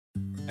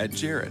At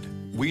Jared,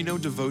 we know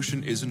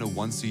devotion isn't a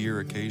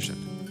once-a-year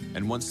occasion,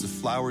 and once the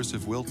flowers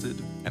have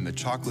wilted and the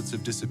chocolates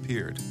have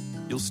disappeared,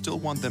 you'll still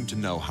want them to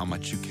know how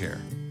much you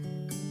care.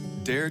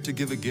 Dare to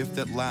give a gift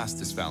that lasts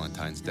this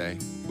Valentine's Day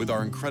with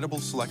our incredible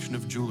selection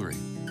of jewelry.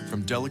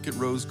 From delicate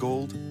rose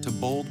gold to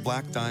bold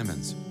black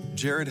diamonds,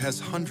 Jared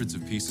has hundreds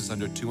of pieces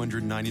under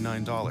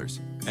 $299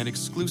 and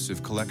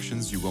exclusive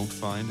collections you won't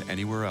find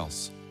anywhere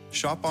else.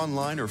 Shop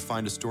online or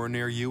find a store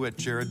near you at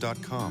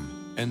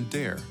jared.com and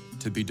dare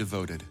to be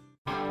devoted.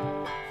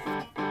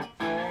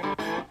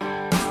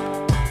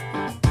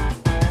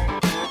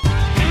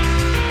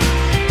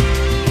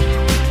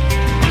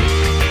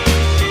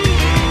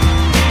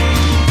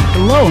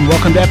 Hello and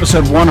welcome to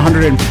episode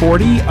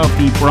 140 of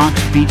the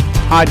Bronx Beat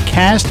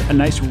Podcast, a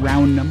nice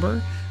round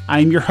number. I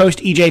am your host,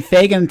 EJ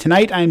Fagan, and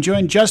tonight I am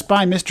joined just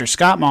by Mr.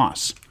 Scott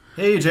Moss.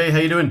 Hey, EJ, how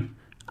you doing?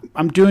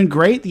 I'm doing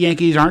great. The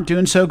Yankees aren't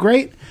doing so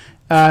great.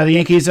 The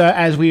Yankees,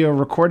 as we are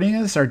recording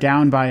this, are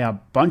down by a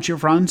bunch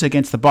of runs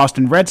against the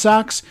Boston Red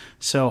Sox,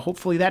 so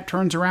hopefully that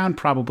turns around.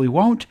 Probably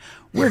won't.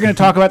 We're going to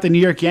talk about the New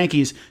York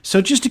Yankees.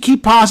 So just to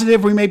keep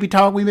positive, we may be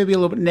a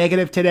little bit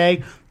negative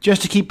today,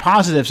 just to keep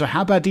positive. So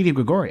how about Didi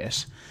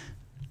Gregorius?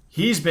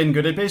 He's been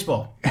good at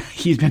baseball.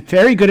 He's been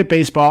very good at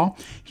baseball.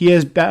 He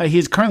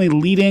is currently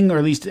leading, or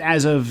at least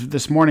as of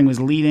this morning, was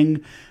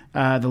leading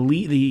at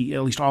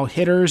least all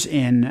hitters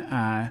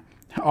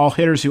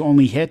who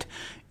only hit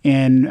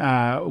in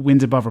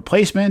wins above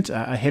replacement.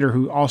 A hitter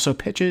who also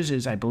pitches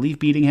is, I believe,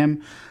 beating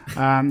him.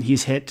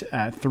 He's hit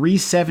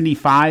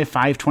 375,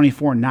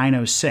 524,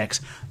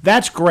 906.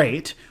 That's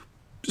great,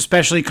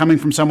 especially coming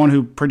from someone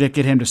who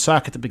predicted him to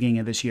suck at the beginning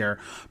of this year.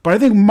 But I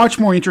think much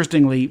more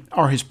interestingly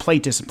are his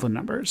plate discipline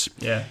numbers.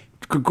 Yeah.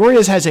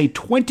 Gregorius has a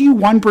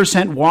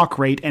 21% walk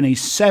rate and a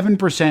 7%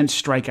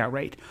 strikeout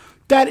rate.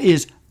 That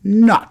is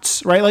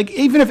nuts, right? Like,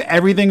 even if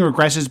everything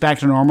regresses back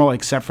to normal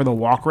except for the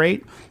walk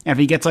rate, and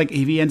if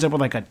he ends up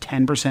with like a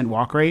 10%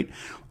 walk rate,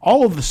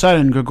 all of a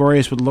sudden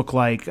Gregorius would look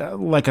like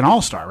an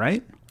all-star,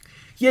 right?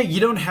 Yeah, you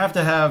don't have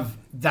to have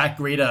that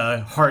great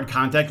a hard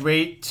contact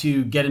rate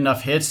to get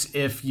enough hits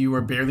if you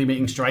were barely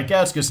making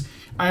strikeouts. Because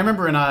I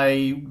remember, and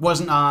I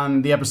wasn't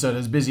on the episode, I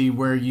was busy,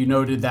 where you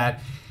noted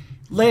that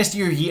last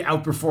year he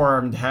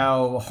outperformed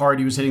how hard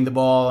he was hitting the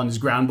ball and his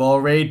ground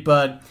ball rate.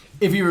 But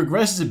if he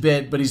regresses a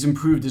bit, but he's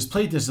improved his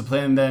plate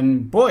discipline,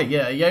 then boy,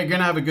 yeah, you're going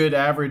to have a good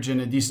average and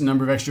a decent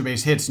number of extra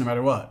base hits no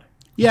matter what.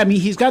 Yeah, I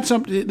mean, he has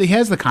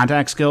the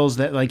contact skills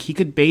that, like, he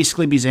could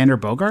basically be Xander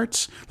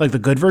Bogaerts, like the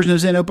good version of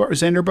Xander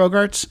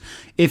Bogaerts,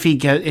 if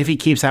he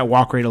keeps that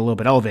walk rate a little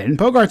bit elevated. And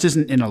Bogaerts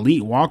isn't an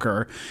elite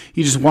walker;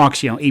 he just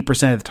walks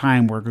 8% of the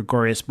time, where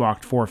Gregorius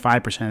walked 4 or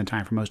 5% of the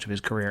time for most of his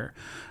career.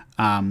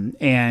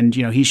 And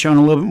he's shown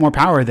a little bit more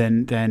power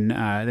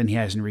than he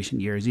has in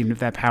recent years. Even if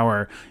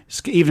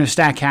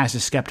Statcast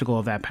is skeptical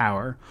of that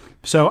power,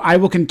 so I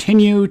will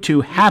continue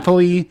to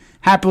happily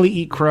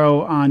eat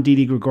crow on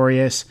Didi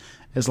Gregorius.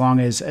 As long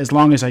as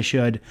I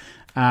should.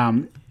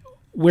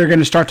 We're going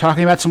to start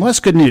talking about some less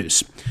good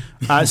news.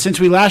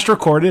 Since we last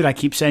recorded, I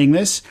keep saying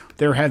this,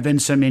 there have been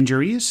some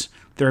injuries.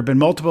 There have been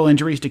multiple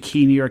injuries to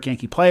key New York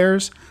Yankee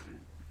players.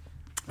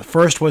 The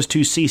first was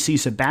to CC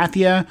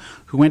Sabathia,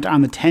 who went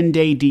on the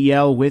 10-day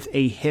DL with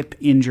a hip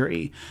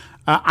injury.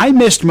 I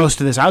missed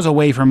most of this. I was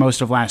away for most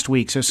of last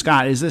week. So,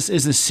 Scott, is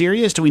this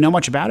serious? Do we know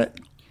much about it?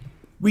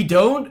 We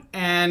don't,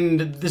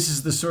 and this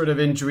is the sort of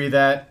injury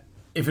that,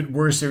 if it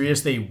were serious,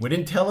 they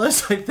wouldn't tell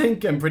us, I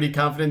think. I'm pretty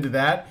confident of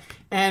that.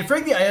 And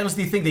frankly, I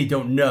honestly think they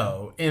don't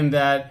know, in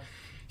that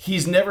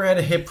he's never had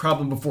a hip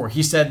problem before.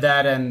 He said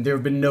that, and there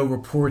have been no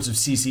reports of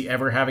CC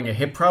ever having a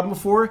hip problem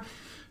before.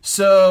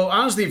 So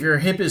honestly, if your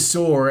hip is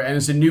sore and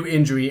it's a new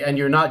injury and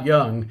you're not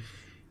young,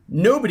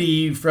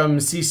 nobody from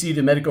CC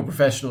to medical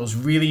professionals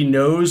really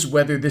knows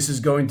whether this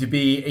is going to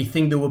be a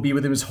thing that will be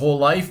with him his whole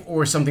life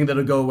or something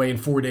that'll go away in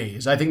 4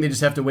 days. I think they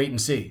just have to wait and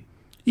see.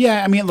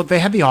 Yeah, I mean, look, they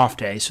had the off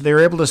day, so they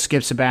were able to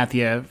skip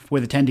Sabathia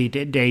with a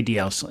 10-day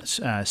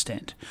DL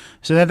stint.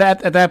 So at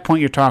that point,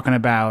 you're talking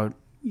about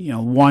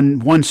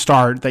one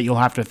start that you'll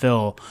have to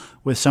fill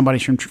with somebody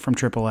from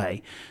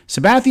AAA.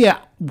 Sabathia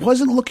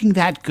wasn't looking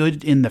that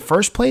good in the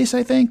first place,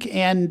 I think,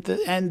 and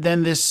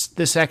then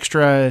this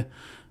extra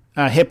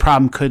hip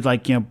problem could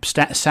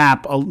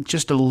sap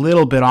just a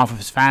little bit off of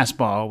his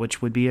fastball,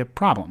 which would be a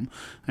problem.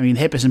 I mean,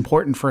 hip is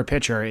important for a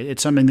pitcher.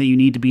 It's something that you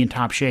need to be in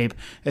top shape,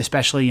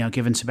 especially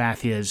given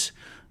Sabathia's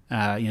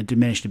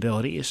diminished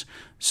abilities.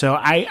 So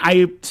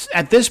I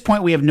at this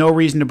point we have no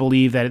reason to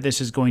believe that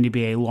this is going to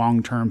be a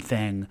long-term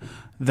thing,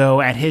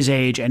 though at his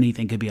age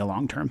anything could be a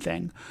long-term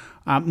thing.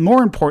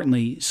 More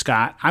importantly,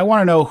 Scott, I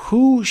want to know,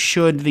 who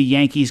should the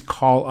Yankees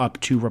call up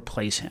to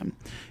replace him?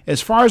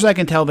 As far as I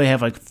can tell, they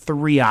have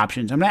 3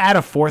 options. I'm going to add a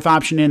 4th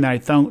option in that I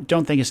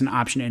don't think is an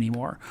option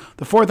anymore.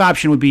 The 4th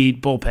option would be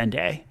bullpen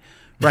day,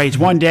 right? It's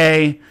one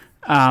day.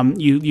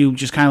 You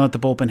just kind of let the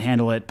bullpen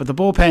handle it. But the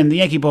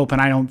Yankee bullpen,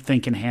 I don't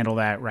think can handle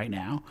that right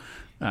now.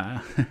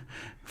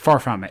 Far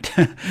from it.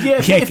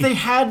 Yeah, if they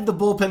had the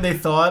bullpen they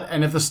thought,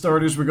 and if the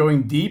starters were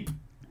going deep,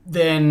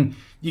 then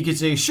you could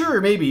say,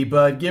 sure, maybe,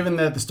 but given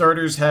that the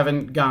starters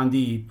haven't gone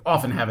deep,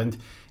 often haven't,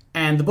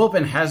 and the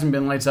bullpen hasn't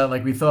been lights out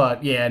like we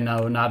thought, yeah,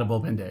 no, not a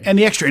bullpen day. And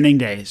the extra inning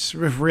days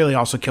have really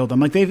also killed them.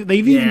 Like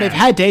they've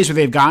had days where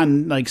they've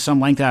gotten like some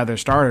length out of their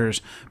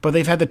starters, but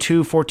they've had the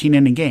 2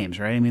 14-inning games,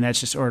 right? I mean, that's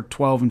just, or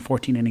 12 and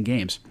 14-inning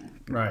games.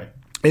 Right.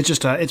 It's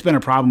just it's been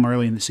a problem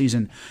early in the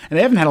season, and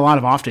they haven't had a lot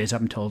of off days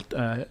up until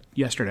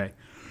yesterday.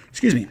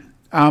 Excuse me.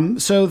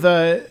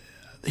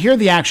 Here are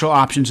the actual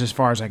options as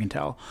far as I can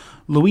tell.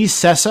 Luis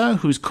Cessa,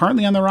 who's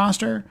currently on the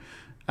roster.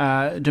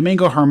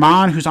 Domingo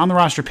Germán, who's on the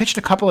roster, pitched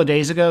a couple of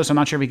days ago, so I'm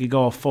not sure if he could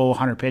go a full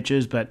 100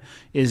 pitches, but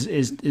is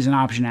an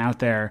option out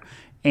there.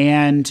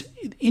 And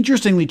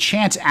interestingly,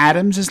 Chance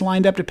Adams is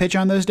lined up to pitch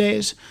on those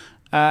days.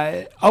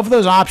 Of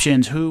those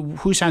options,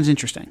 who sounds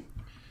interesting?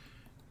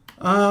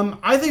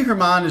 I think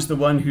Germán is the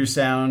one who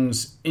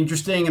sounds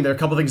interesting, and there are a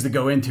couple things that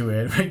go into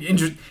it.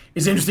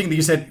 It's interesting that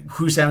you said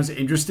who sounds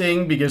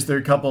interesting because there are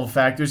a couple of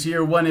factors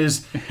here. One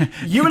is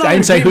you and I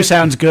didn't say who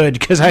sounds good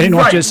because I didn't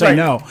want you to say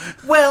no.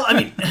 Well, I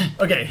mean,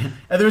 okay,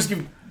 at the risk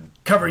of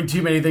covering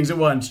too many things at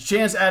once,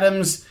 Chance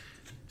Adams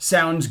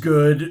sounds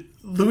good.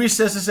 Luis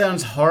Cessa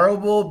sounds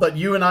horrible, but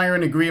you and I are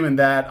in agreement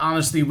that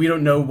honestly we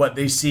don't know what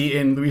they see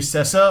in Luis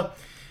Cessa.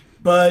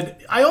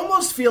 But I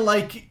almost feel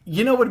like,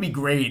 you know what would be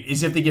great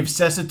is if they give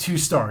Cessa 2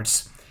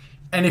 starts.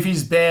 And if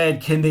he's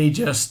bad, can they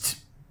just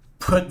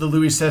put the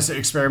Luis Cessa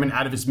experiment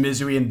out of his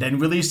misery and then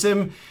release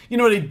him? You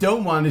know what I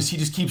don't want is he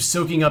just keeps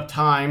soaking up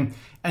time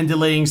and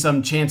delaying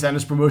some Chance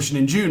Adams promotion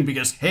in June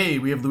because, hey,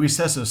 we have Luis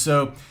Cessa.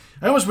 So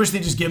I almost wish they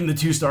just give him the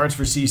 2 starts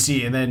for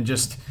CC and then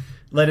just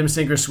let him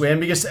sink or swim.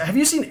 Because have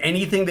you seen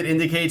anything that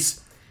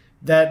indicates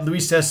that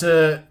Luis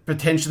Cessa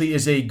potentially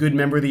is a good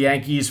member of the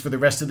Yankees for the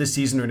rest of this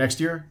season or next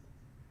year?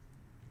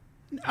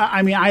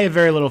 I mean, I have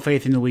very little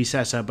faith in Luis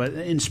Cessa, but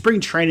in spring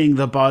training,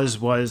 the buzz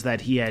was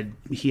that he had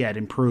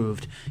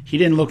improved. He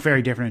didn't look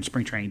very different in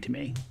spring training to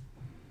me.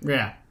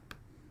 Yeah.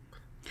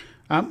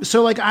 The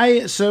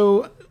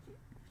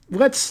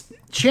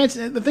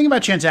thing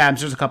about Chance Adams,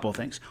 there's a couple of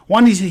things.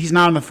 One, he's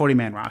not on the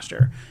 40-man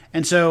roster,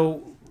 and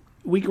so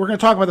we're going to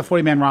talk about the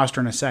 40-man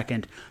roster in a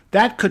second.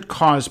 That could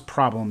cause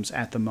problems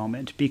at the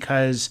moment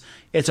because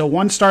it's a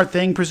one-start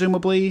thing,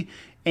 presumably.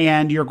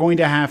 And you're going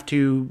to have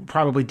to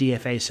probably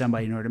DFA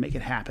somebody in order to make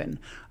it happen.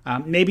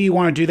 Maybe you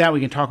want to do that. We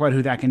can talk about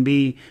who that can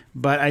be.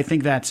 But I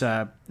think that's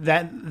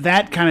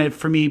that kind of,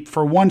 for me,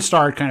 for one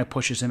start, kind of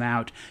pushes him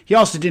out. He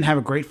also didn't have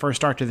a great first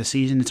start to the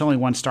season. It's only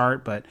one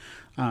start, but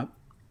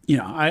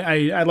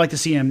I'd like to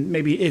see him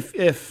maybe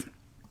if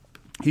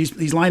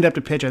he's lined up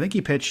to pitch. I think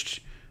he pitched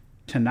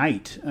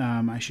tonight.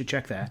 I should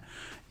check that.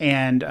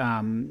 And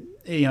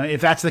if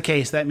that's the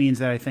case, that means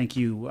that I think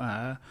you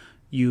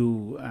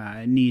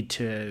need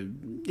to,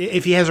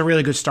 if he has a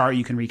really good start,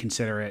 you can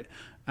reconsider it.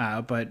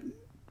 But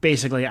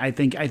basically, I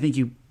think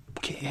you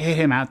hit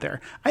him out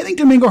there. I think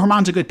Domingo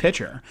Germán's a good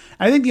pitcher.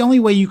 I think the only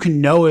way you can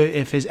know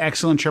if his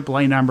excellent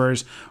AAA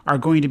numbers are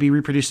going to be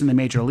reproduced in the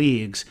major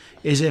leagues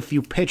is if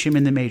you pitch him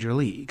in the major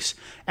leagues.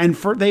 And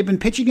they've been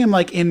pitching him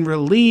like in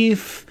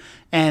relief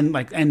and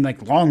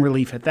long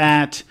relief at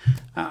that.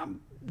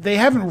 They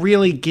haven't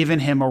really given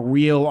him a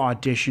real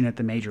audition at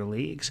the major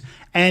leagues.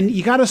 And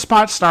you got a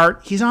spot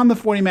start. He's on the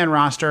 40-man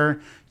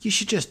roster. You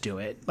should just do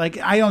it. Like,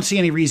 I don't see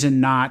any reason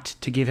not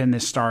to give him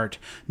this start.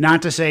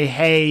 Not to say,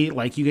 hey,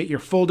 like, you get your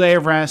full day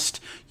of rest.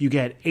 You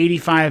get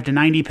 85 to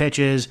 90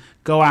 pitches.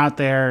 Go out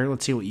there.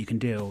 Let's see what you can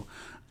do.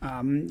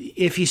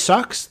 If he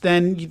sucks,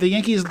 then the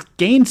Yankees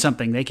gain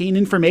something. They gain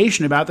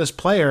information about this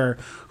player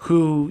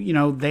who,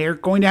 they're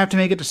going to have to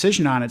make a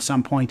decision on at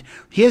some point.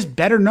 He has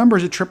better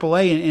numbers at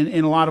AAA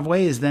in a lot of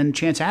ways than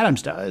Chance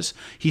Adams does.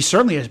 He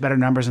certainly has better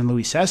numbers than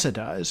Luis Cessa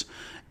does.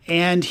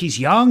 And he's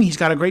young. He's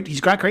got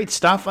great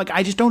stuff. Like,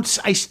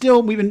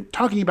 we've been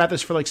talking about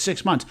this for like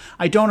 6 months.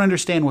 I don't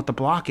understand what the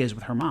block is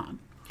with Germán.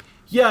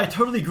 Yeah, I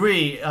totally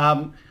agree.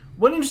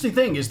 One interesting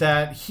thing is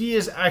that he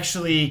is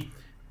actually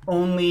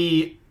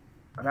only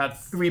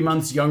about 3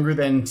 months younger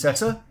than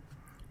Cessa,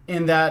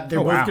 in that they're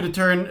both going to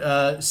turn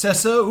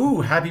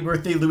Cessa. Happy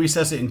birthday, Luis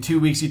Cessa! In 2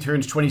 weeks, he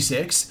turns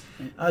 26.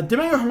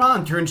 Domingo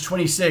Germán turns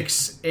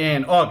 26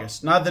 in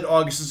August. Not that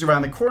August is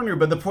around the corner,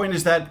 but the point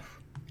is that,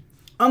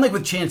 unlike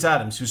with Chance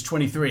Adams, who's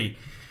 23,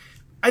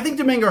 I think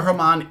Domingo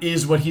Germán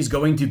is what he's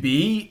going to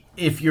be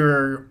if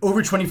you're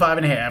over 25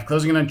 and a half,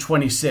 closing in on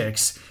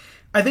 26.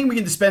 I think we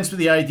can dispense with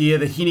the idea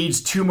that he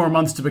needs 2 more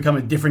months to become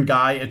a different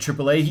guy at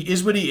AAA. He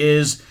is what he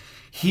is.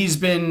 He's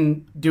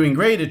been doing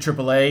great at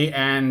AAA,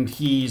 and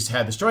he's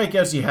had the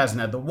strikeouts. He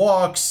hasn't had the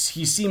walks.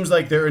 He seems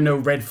like there are no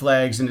red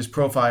flags in his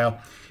profile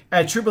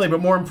at AAA. But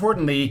more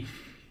importantly,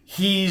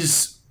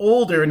 he's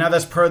older. Now,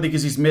 that's partly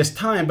because he's missed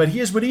time, but he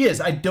is what he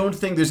is. I don't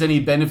think there's any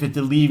benefit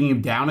to leaving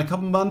him down a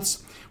couple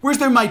months, whereas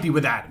there might be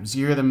with Adams.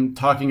 You hear them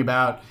talking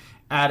about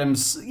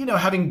Adams,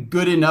 having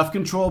good enough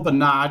control, but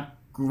not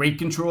great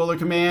control or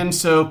command.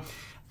 So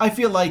I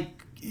feel like,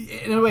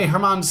 in a way,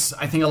 Germán's,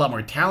 I think, a lot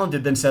more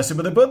talented than Cessa,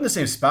 but they're both in the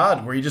same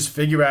spot where you just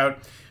figure out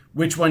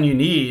which one you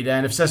need.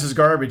 And if Cessa's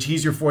garbage,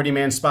 he's your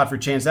 40-man spot for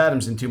Chance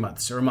Adams in 2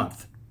 months or a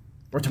month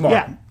or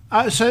tomorrow.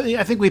 So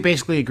I think we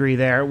basically agree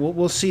there.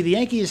 We'll see. The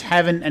Yankees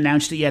haven't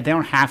announced it yet. They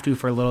don't have to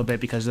for a little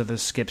bit because of the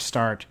skip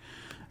start.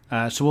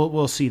 So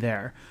we'll see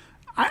there.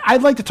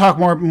 I'd like to talk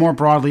more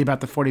broadly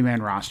about the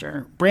 40-man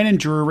roster. Brandon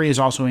Drury is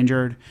also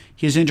injured.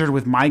 He's injured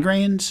with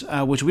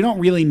migraines, which we don't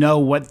really know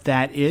what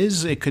that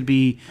is. It could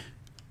be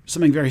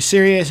something very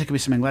serious. It could be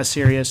something less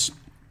serious.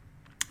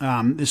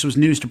 This was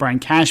news to Brian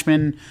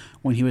Cashman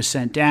when he was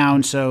sent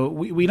down. So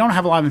we don't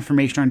have a lot of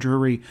information on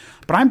Drury,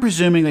 but I'm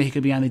presuming that he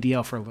could be on the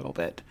DL for a little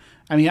bit.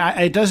 I mean,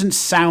 it doesn't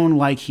sound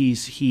like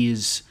he's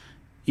this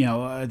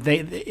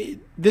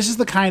is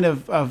the kind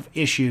of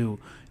issue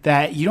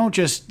that you don't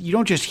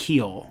just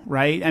heal,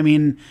 right? I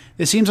mean,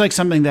 it seems like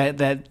something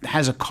that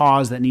has a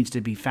cause that needs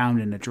to be found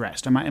and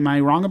addressed. Am I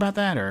wrong about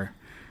that, or?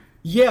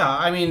 Yeah,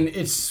 I mean,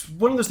 it's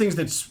one of those things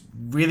that's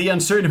really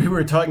uncertain. We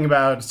were talking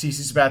about CC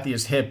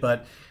Sabathia's hip,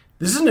 but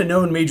this isn't a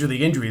known major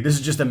league injury. This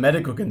is just a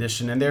medical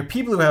condition, and there are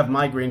people who have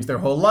migraines their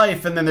whole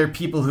life, and then there are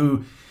people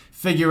who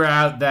figure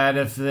out that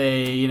if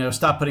they,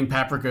 stop putting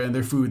paprika in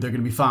their food, they're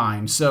going to be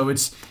fine. So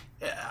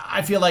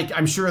I feel like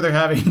I'm sure they're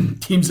having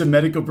teams of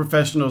medical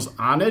professionals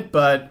on it,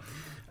 but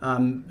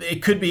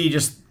it could be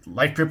just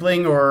life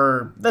crippling,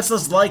 or that's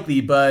less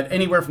likely, but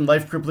anywhere from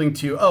life crippling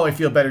to, I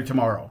feel better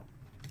tomorrow.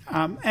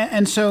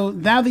 And so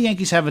now the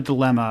Yankees have a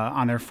dilemma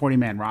on their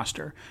 40-man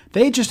roster.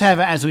 They just have,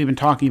 as we've been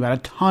talking about,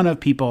 a ton of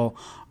people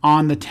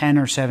on the 10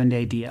 or 7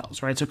 day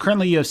DLs, right? So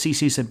currently you have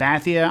CC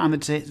Sabathia on the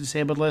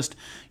disabled list.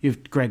 You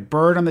have Greg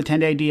Bird on the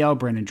 10-day DL,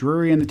 Brandon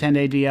Drury on the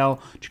 10-day DL,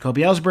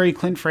 Jacoby Ellsbury,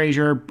 Clint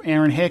Frazier,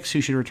 Aaron Hicks,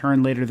 who should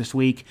return later this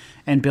week,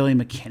 and Billy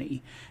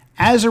McKinney.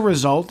 As a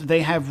result,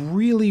 they have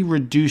really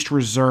reduced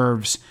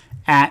reserves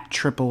at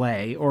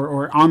AAA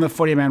or on the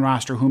 40-man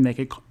roster whom they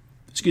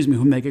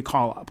could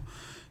call up.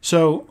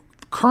 So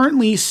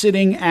currently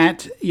sitting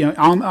at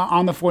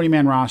on the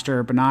 40-man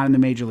roster, but not in the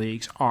major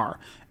leagues, are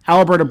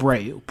Alberto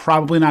Abreu,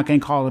 probably not getting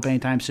called up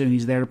anytime soon.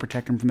 He's there to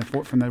protect him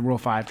from the Rule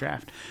 5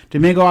 draft.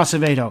 Domingo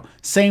Acevedo,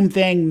 same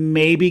thing,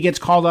 maybe gets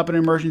called up in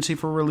emergency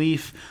for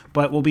relief,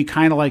 but will be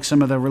kind of like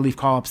some of the relief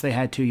call-ups they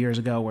had 2 years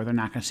ago, where he's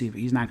not going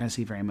to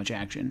see very much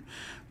action.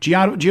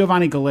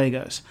 Giovanni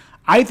Gallegos,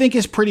 I think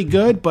is pretty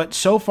good, but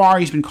so far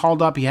he's been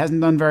called up. He hasn't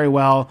done very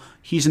well.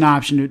 He's an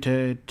option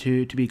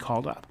to be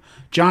called up.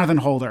 Jonathan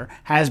Holder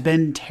has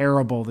been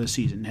terrible this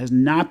season, has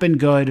not been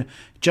good,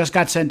 just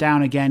got sent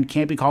down again,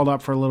 can't be called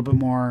up for a little bit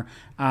more,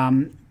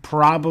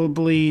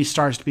 probably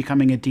starts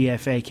becoming a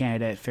DFA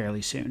candidate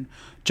fairly soon.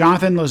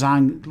 Jonathan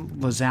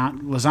Lasagna,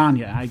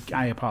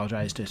 I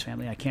apologize to his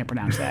family, I can't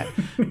pronounce that.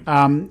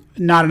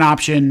 Not an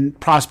option,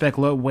 prospect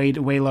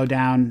way low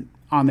down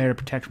on there to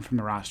protect him from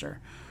the roster.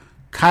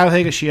 Kyle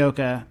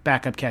Higashioka,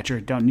 backup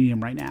catcher, don't need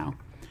him right now.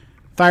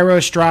 Thairo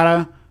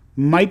Estrada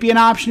might be an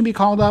option to be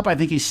called up. I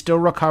think he's still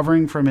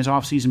recovering from his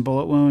offseason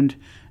bullet wound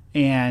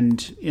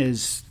and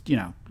is,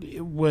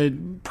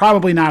 would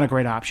probably not a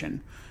great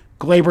option.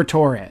 Gleyber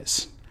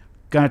Torres,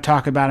 going to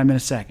talk about him in a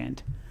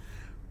second.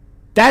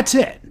 That's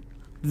it.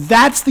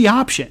 That's the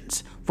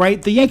options,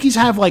 right? The Yankees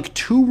have like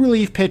 2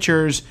 relief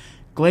pitchers,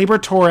 Gleyber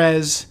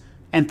Torres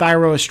and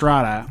Thairo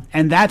Estrada,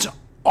 and that's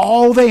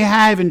all they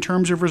have in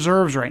terms of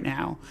reserves right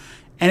now.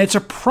 And it's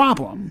a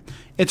problem.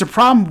 It's a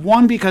problem,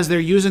 one, because they're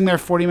using their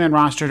 40-man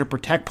roster to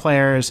protect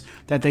players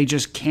that they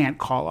just can't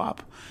call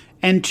up.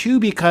 And 2,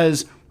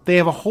 because they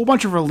have a whole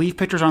bunch of relief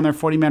pitchers on their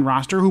 40-man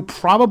roster who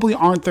probably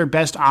aren't their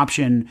best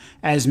option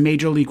as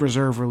Major League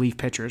Reserve relief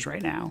pitchers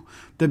right now.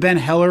 The Ben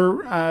Heller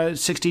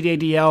 60-day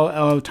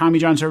DL, Tommy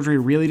John surgery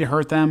really to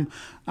hurt them.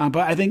 But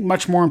I think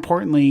much more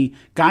importantly,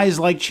 guys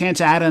like Chance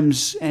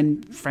Adams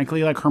and,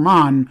 frankly, like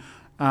Herman,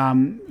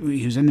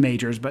 who's in the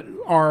majors, but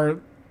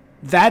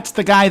that's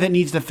the guy that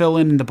needs to fill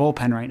in the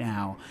bullpen right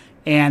now.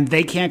 And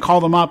they can't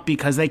call them up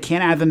because they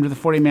can't add them to the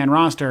 40-man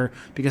roster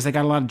because they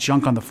got a lot of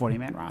junk on the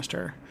 40-man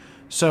roster.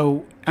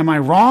 So am I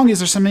wrong? Is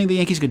there something the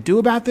Yankees could do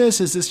about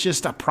this? Is this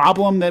just a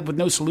problem that with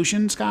no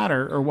solution, Scott,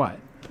 or what?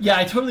 Yeah,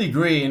 I totally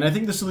agree. And I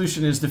think the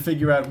solution is to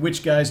figure out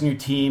which guys in your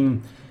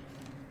team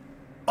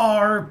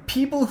are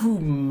people who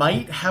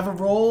might have a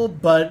role,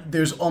 but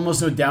there's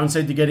almost no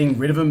downside to getting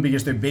rid of them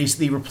because they're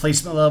basically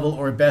replacement level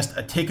or best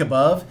a tick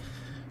above.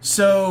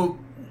 So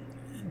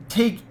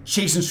take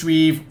Chasen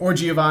Shreve or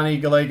Giovanni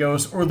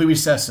Gallegos or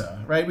Luis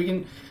Cessa, right? We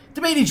can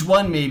debate each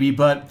one maybe,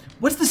 but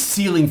what's the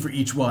ceiling for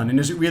each one? And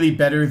is it really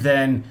better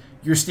than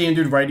your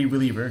standard righty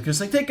reliever? Because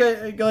like take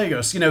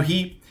Gallegos,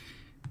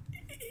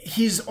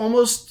 he's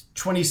almost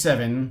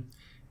 27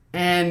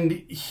 and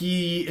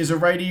he is a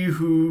righty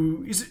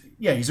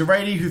he's a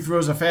righty who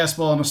throws a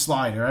fastball and a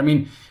slider. I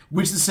mean,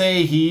 which to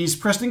say he's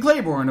Preston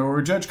Claiborne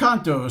or Judge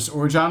Contos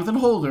or Jonathan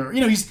Holder.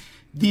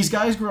 These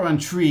guys grow on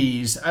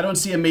trees. I don't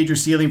see a major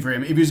ceiling for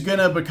him. If he was going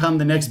to become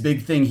the next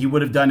big thing, he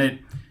would have done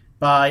it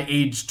by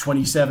age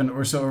 27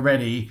 or so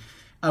already.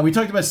 We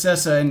talked about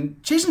Cessa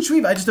and Chasen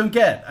Shreve, I just don't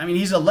get. I mean,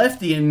 he's a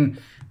lefty,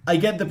 and I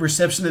get the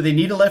perception that they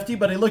need a lefty,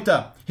 but I looked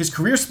up. His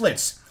career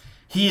splits.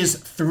 He is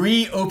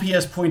 3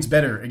 OPS points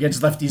better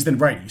against lefties than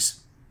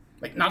righties.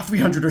 Like, not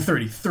 300 or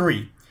 30,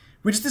 3.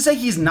 which is to say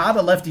he's not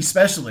a lefty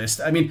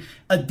specialist. I mean,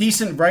 a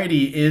decent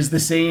righty is the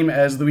same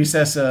as Luis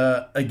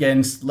Cessa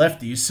against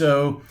lefties.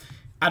 So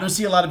I don't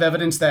see a lot of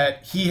evidence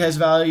that he has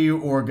value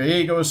or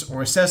Gallegos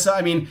or Cessa.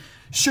 I mean,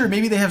 sure,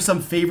 maybe they have some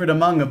favorite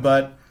among them,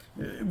 but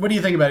what do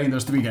you think about any of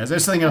those three guys?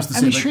 There's something else to say.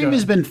 I mean, Shreve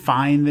has been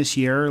fine this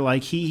year.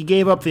 Like he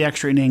gave up the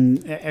extra inning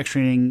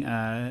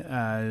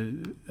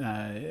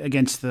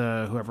against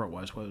the whoever it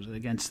was. What was it?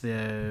 Against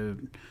the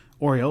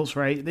Orioles,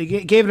 right? They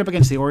gave it up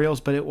against the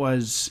Orioles, but it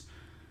was.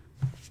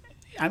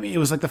 I mean, it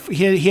was like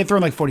he had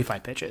thrown like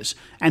 45 pitches,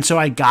 and so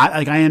I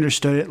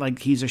understood it. Like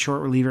he's a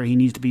short reliever, he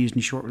needs to be used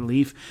in short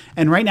relief.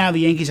 And right now,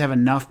 the Yankees have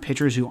enough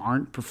pitchers who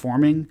aren't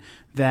performing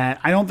that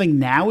I don't think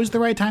now is the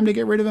right time to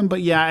get rid of him.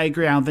 But yeah, I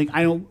agree. I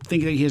don't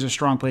think that he has a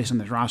strong place on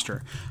this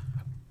roster.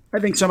 I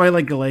think somebody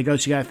like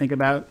Gallegos, you got to think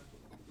about.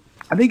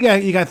 I think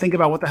you got to think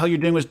about what the hell you're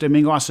doing with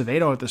Domingo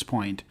Acevedo at this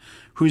point,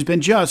 who's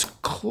been just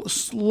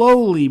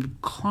slowly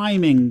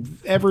climbing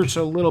ever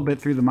so little bit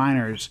through the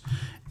minors.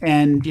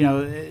 And,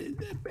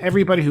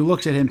 everybody who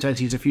looks at him says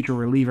he's a future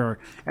reliever.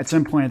 At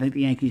some point, I think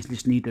the Yankees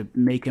just need to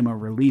make him a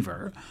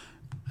reliever.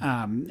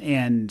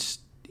 And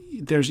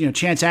there's,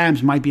 Chance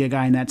Adams might be a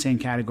guy in that same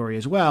category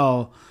as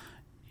well.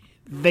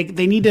 They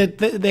need to.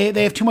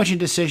 They have too much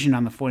indecision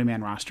on the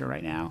 40-man roster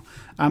right now.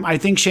 I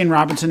think Shane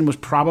Robinson was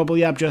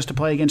probably up just to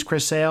play against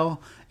Chris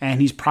Sale,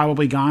 and he's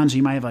probably gone, so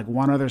you might have like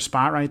one other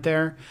spot right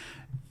there.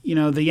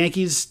 The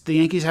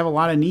Yankees have a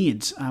lot of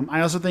needs.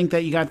 I also think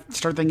that you got to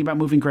start thinking about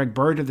moving Greg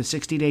Bird to the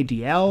 60-day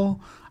DL.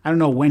 I don't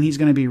know when he's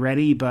going to be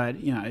ready, but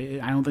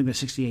I don't think the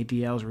 60-day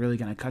DL is really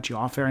going to cut you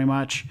off very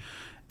much.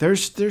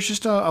 There's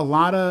just a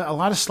lot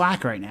of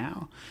slack right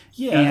now.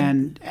 Yeah,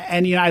 and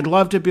I'd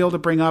love to be able to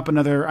bring up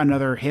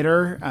another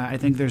hitter. I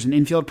think there's an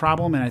infield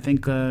problem, and I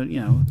think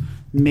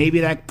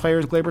maybe that player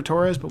is Gleyber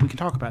Torres, but we can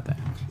talk about that.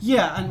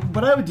 Yeah, and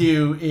what I would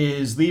do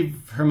is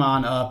leave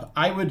Herman up.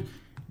 I would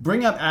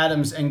bring up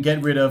Adams and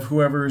get rid of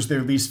whoever's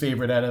their least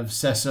favorite out of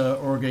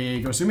Cessa or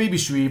Gallegos, or maybe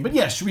Shreve. But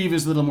yeah, Shreve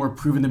is a little more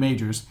proven in the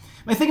majors.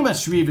 My thing about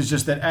Shreve is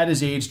just that at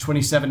his age,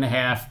 27 and a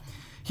half,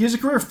 he has a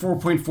career of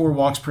 4.4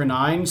 walks per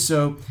nine,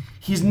 so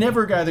he's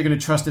never a guy they're going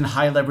to trust in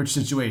high leverage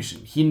situation.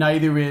 He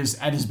neither is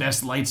at his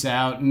best lights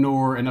out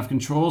nor enough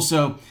control.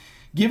 So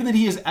given that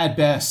he is at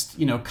best,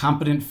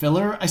 competent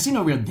filler, I see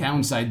no real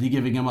downside to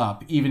giving him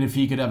up, even if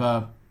he could have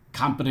a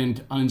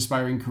competent,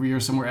 uninspiring career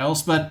somewhere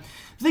else. But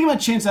the thing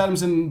about Chance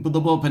Adams in the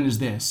bullpen is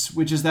this,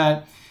 which is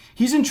that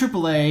he's in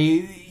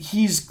AAA.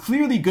 He's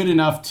clearly good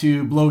enough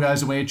to blow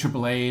guys away at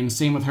AAA, and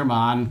same with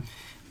Herman.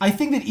 I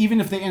think that even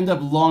if they end up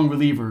long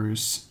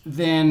relievers,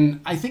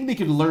 then I think they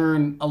could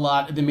learn a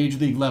lot at the major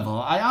league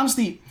level. I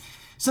honestly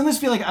sometimes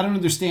feel like I don't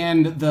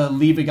understand the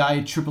leave a guy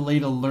at AAA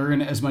to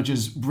learn as much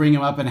as bring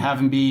him up and have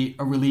him be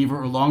a reliever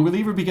or long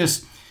reliever,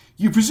 because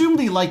you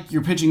presumably like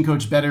your pitching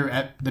coach better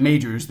at the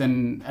majors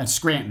than at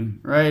Scranton,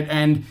 right?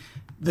 And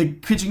the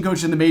pitching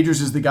coach in the majors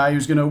is the guy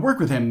who's going to work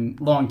with him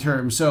long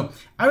term. So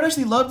I would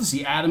actually love to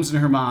see Adams and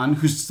Herman,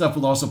 whose stuff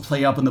will also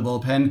play up in the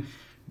bullpen,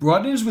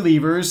 brought in as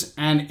relievers,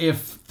 and if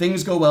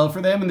things go well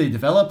for them and they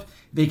develop,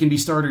 they can be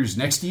starters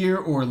next year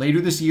or later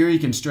this year. You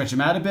can stretch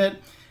them out a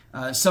bit.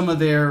 Some of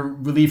their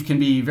relief can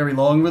be very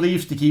long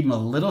relief to keep them a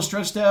little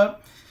stretched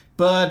out.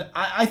 But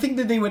I think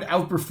that they would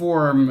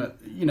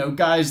outperform,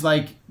 guys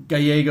like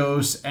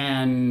Gallegos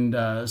and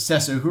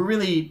Cessa, who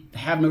really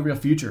have no real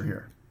future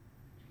here.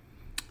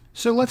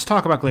 So let's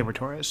talk about Gleyber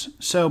Torres.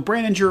 So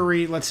Brandon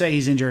Drury, let's say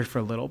he's injured for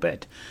a little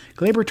bit.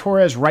 Gleyber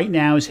Torres right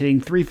now is hitting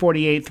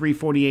 348,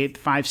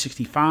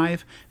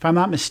 565. If I'm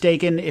not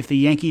mistaken, if the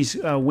Yankees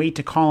wait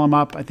to call him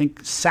up, I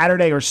think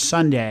Saturday or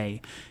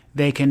Sunday,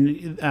 they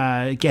can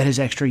get his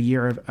extra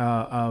year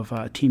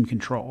of team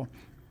control.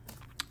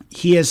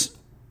 He is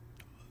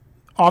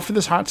off to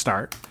this hot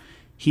start.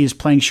 He is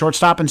playing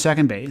shortstop and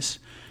second base.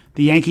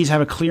 The Yankees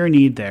have a clear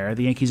need there.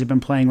 The Yankees have been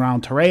playing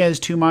Ronald Torreyes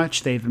too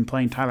much. They've been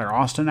playing Tyler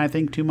Austin, I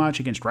think, too much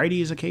against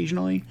righties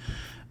occasionally.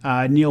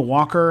 Neil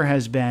Walker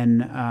has been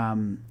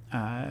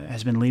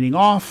leading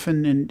off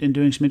and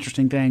doing some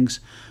interesting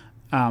things.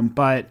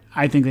 But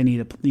I think they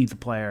need the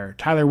player.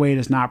 Tyler Wade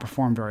has not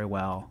performed very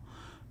well.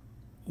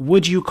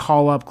 Would you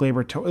call up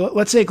Gleyber Torres?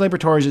 Let's say Gleyber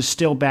Torres is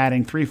still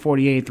batting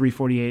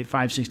 348,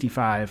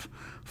 565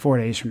 4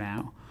 days from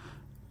now.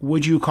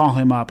 Would you call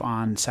him up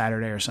on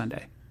Saturday or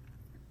Sunday?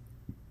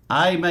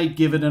 I might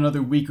give it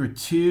another week or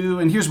two,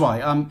 and here's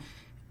why.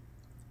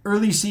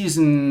 Early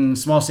season,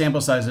 small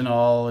sample size and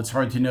all, it's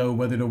hard to know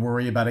whether to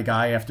worry about a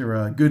guy after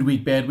a good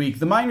week, bad week.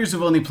 The minors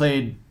have only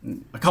played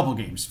a couple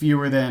games,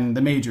 fewer than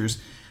the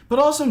majors. But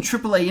also in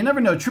AAA, you never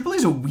know. AAA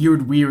is a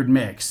weird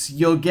mix.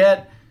 You'll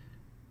get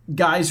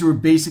guys who are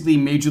basically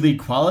major league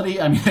quality.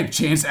 I mean, like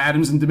Chance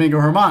Adams and Domingo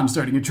Herman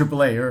starting at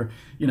AAA, or,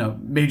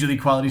 major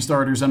league quality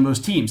starters on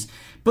most teams.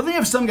 But they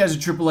have some guys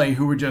at AAA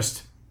who are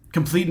just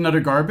complete and utter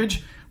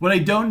garbage. What I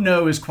don't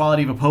know is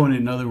quality of opponent.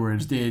 In other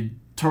words, did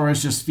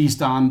Torres just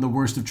feast on the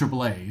worst of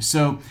AAA?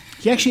 So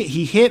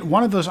he hit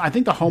one of those. I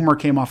think the homer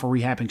came off a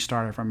rehabbing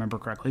start, if I remember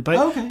correctly. But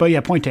okay. But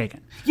yeah, point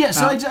taken. Yeah,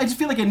 so I just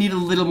feel like I need a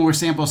little more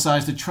sample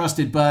size to trust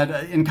it. But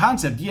in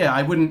concept, yeah,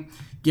 I wouldn't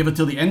give it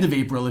till the end of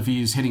April if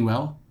he's hitting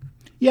well.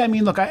 Yeah, I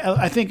mean, look,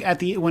 I think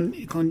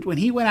when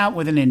he went out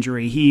with an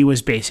injury, he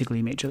was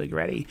basically major league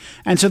ready,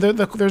 and so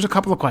there's a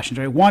couple of questions,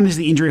 right? One is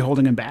the injury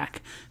holding him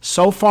back.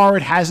 So far,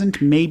 it hasn't.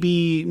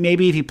 Maybe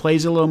if he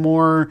plays a little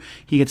more,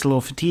 he gets a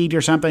little fatigued or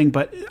something.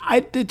 But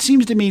it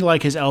seems to me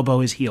like his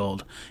elbow is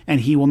healed,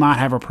 and he will not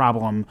have a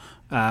problem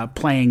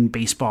playing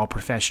baseball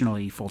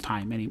professionally full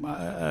time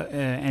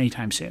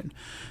anytime soon.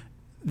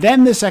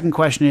 Then the second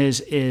question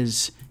is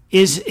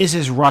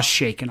his rust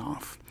shaken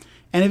off?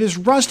 And if his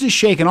rust is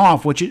shaken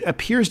off, which it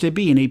appears to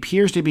be, and he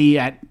appears to be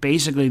at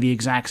basically the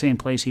exact same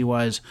place he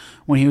was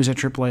when he was at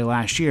AAA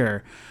last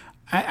year,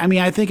 I mean,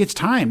 I think it's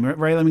time,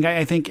 right? I mean,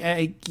 I think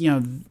the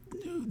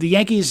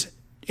Yankees.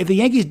 If the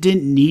Yankees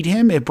didn't need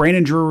him, if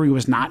Brandon Drury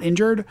was not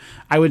injured,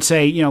 I would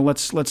say,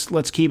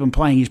 let's keep him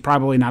playing. He's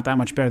probably not that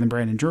much better than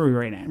Brandon Drury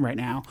right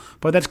now.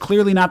 But that's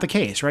clearly not the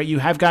case, right? You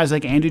have guys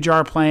like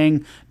Andujar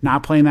playing,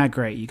 not playing that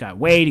great. You got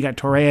Wade, you got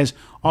Torres,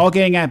 all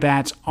getting at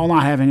bats, all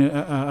not having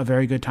a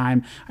very good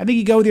time. I think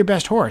you go with your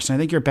best horse, and I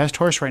think your best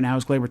horse right now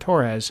is Gleyber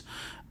Torres,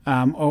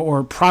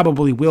 or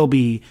probably will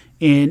be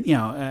in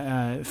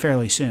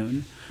fairly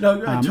soon. No,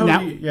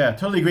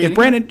 totally agree. If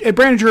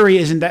Brandon Drury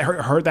isn't that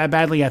hurt that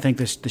badly, I think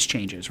this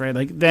changes, right?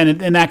 Like then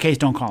in that case,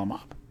 don't call him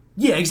up.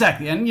 Yeah,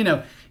 exactly. And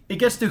it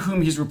gets to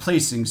whom he's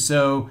replacing.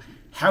 So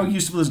how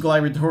useful is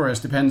Gleyber Torres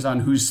depends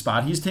on whose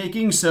spot he's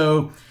taking.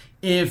 So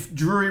if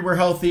Drury were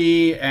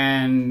healthy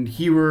and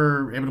he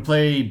were able to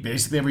play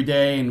basically every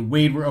day, and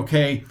Wade were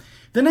okay,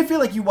 then I feel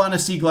like you want to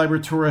see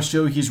Gleyber Torres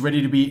show he's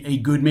ready to be a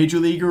good major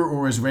leaguer,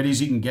 or as ready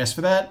as you can guess for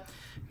that.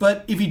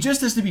 But if he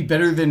just has to be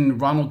better than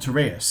Ronald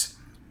Torres,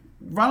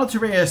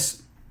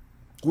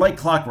 like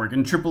clockwork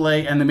in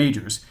AAA and the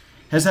majors,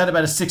 has had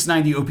about a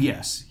 690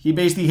 OPS. He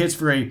basically hits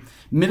for a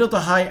middle to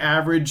high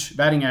average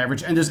batting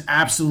average and does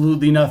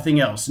absolutely nothing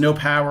else. No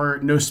power,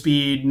 no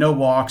speed, no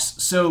walks.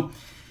 So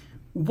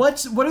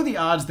what are the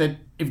odds that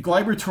if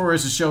Gleyber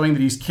Torres is showing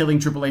that he's killing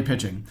AAA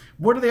pitching,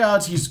 what are the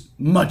odds he's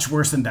much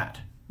worse than that?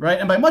 Right?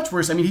 And by much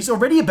worse, I mean he's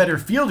already a better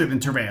fielder than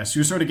Torres,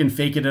 who sort of can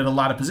fake it at a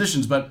lot of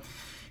positions. But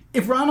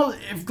if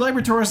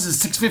Gleyber Torres is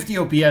 650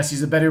 OPS,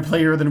 he's a better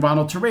player than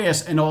Ronald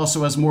Torres and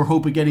also has more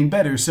hope of getting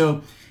better.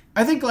 So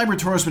I think Gleyber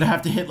Torres would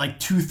have to hit like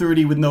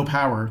 230 with no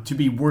power to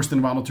be worse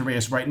than Ronald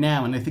Torres right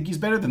now, and I think he's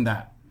better than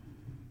that.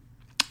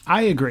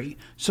 I agree.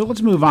 So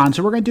let's move on.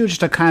 So we're going to do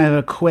just a kind of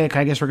a quick,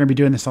 I guess we're going to be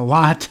doing this a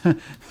lot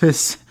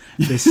this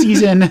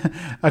season,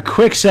 a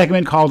quick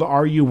segment called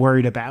Are You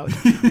Worried About?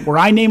 Where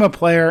I name a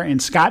player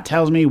and Scott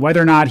tells me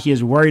whether or not he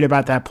is worried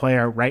about that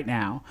player right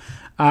now.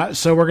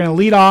 So we're going to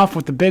lead off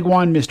with the big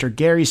one, Mr.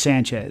 Gary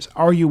Sanchez.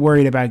 Are you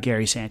worried about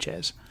Gary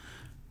Sanchez?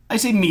 I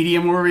say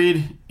medium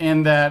worried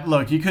in that,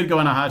 look, you could go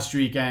on a hot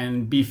streak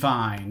and be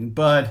fine.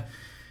 But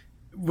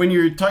when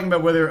you're talking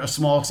about whether a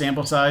small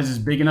sample size is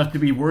big enough to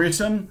be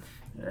worrisome,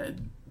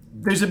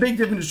 there's a big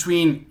difference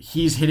between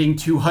he's hitting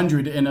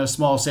 200 in a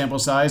small sample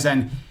size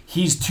and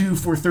he's 2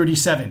 for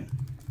 37,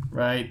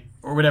 right?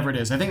 Or whatever it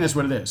is. I think that's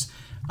what it is.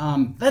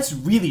 That's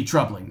really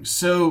troubling.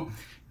 So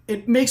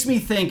it makes me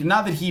think,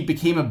 not that he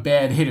became a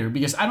bad hitter,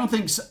 because I don't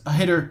think a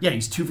hitter,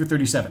 he's 2 for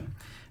 37.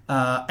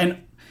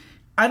 And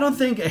I don't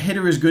think a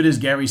hitter as good as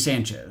Gary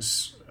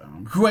Sanchez,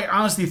 who I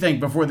honestly think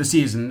before the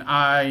season,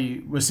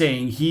 I was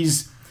saying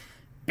he's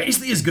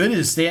basically as good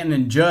as Stanton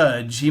and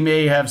Judge. He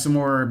may have some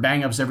more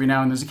bang-ups every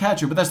now and then as a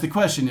catcher, but that's the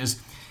question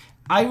is,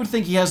 I would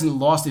think he hasn't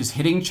lost his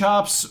hitting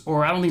chops,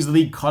 or I don't think the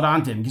league caught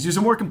on to him, because he's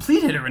a more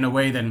complete hitter in a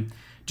way than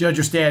Judge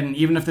or Stanton.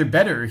 Even if they're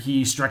better,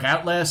 he struck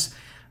out less.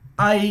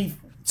 I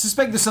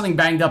suspect there's something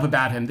banged up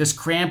about him. This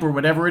cramp or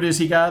whatever it is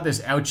he got,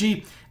 this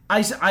ouchie,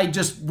 I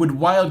just would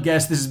wild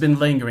guess this has been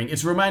lingering.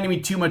 It's reminding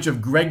me too much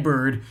of Greg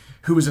Bird,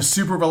 who was a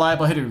super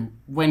reliable hitter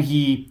when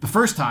he, the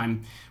first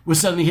time, was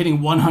suddenly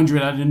hitting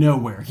 100 out of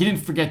nowhere. He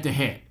didn't forget to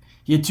hit.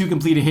 He had too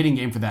complete a hitting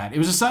game for that. It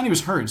was a sign he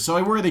was hurt, so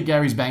I worry that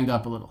Gary's banged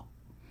up a little.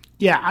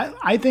 Yeah,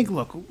 I think,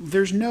 look,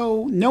 there's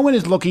no one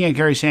is looking at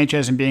Gary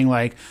Sanchez and being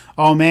like,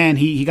 oh man,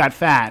 he got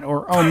fat,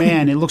 or oh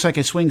man, it looks like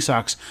his swing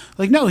sucks.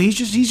 Like, no, he's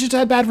just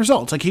had bad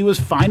results. Like, he was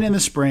fine in the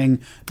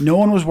spring. No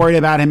one was worried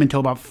about him until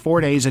about 4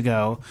 days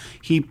ago.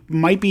 He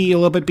might be a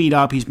little bit beat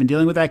up. He's been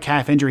dealing with that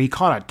calf injury. He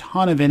caught a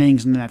ton of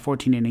innings in that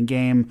 14-inning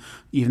game,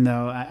 even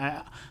though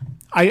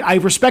I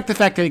respect the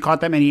fact that he caught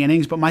that many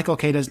innings, but Michael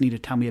K doesn't need to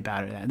tell me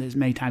about it. As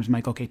many times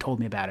Michael K told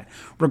me about it.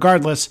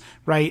 Regardless,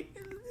 right?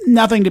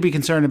 Nothing to be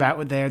concerned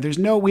about there.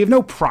 We have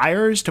no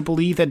priors to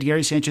believe that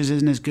Gary Sanchez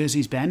isn't as good as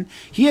he's been.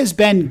 He has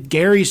been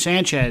Gary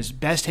Sanchez,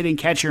 best hitting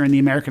catcher in the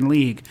American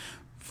League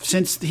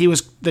since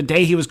the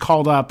day he was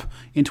called up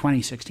in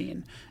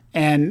 2016.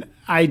 And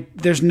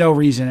there's no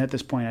reason at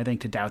this point, I think,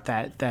 to doubt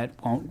that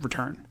won't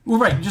return. Well,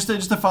 right. Just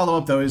to follow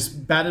up though, his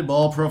batted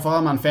ball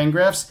profile on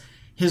Fangraphs,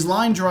 his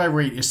line drive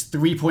rate is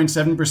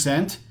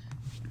 3.7%,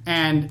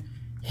 and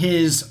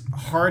his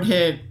hard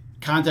hit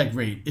contact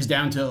rate is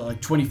down to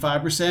like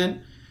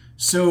 25%.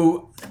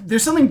 So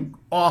there's something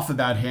off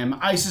about him.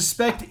 I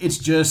suspect it's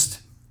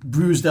just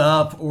bruised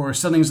up or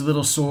something's a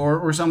little sore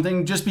or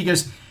something, just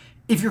because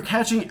if you're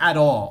catching at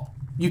all,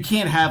 you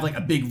can't have like a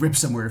big rip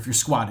somewhere if you're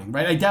squatting,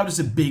 right? I doubt it's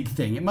a big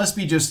thing. It must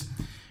be just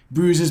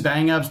bruises,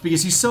 bang-ups,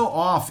 because he's so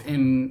off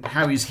in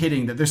how he's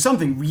hitting that there's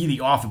something really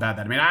off about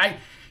that. I mean,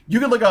 you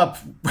could look up,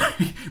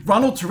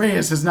 Ronald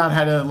Torreyes has not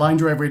had a line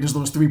drive rate as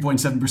low as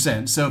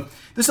 3.7%. So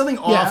there's something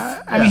off.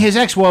 Yeah, I mean, his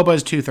ex-WOBA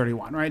is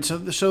 231, right?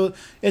 So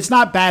it's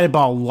not batted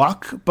ball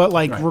luck, but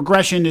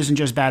regression isn't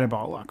just batted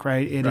ball luck,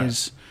 right? It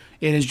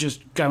is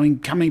just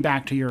coming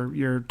back to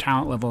your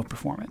talent level of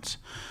performance.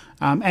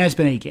 And it's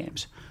been 8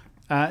 games.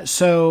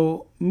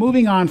 So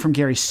moving on from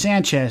Gary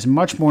Sanchez,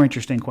 much more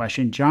interesting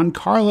question.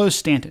 Giancarlo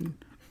Stanton.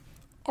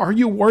 Are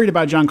you worried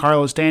about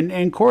Giancarlo Stanton?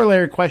 And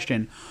corollary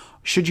question,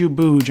 should you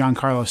boo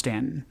Giancarlo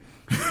Stanton?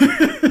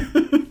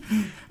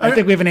 I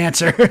think we have an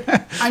answer.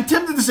 I'm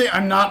tempted to say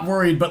I'm not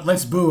worried, but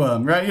let's boo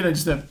him, right?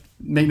 Just to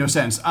make no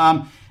sense.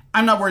 I'm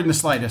not worried in the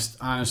slightest,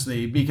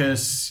 honestly,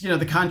 because,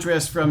 the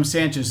contrast from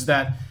Sanchez is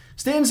that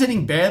Stanton's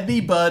hitting badly,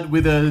 but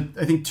with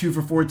I think 2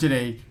 for 4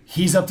 today,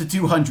 he's up to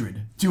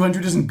 200.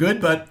 200 isn't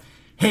good, but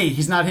hey,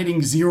 he's not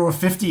hitting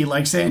 0-50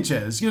 like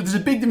Sanchez. There's a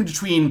big difference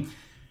between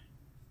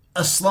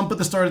a slump at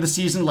the start of the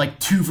season, like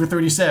 2 for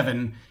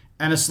 37,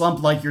 and a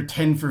slump like you're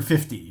 10 for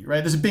 50,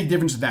 right? There's a big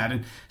difference in that.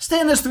 And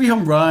Stanton has 3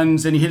 home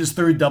runs, and he hit his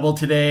 3rd double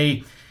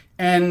today.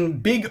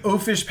 And big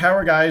oafish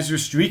power guys are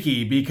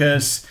streaky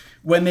because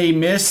when they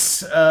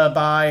miss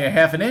by a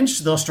half an inch,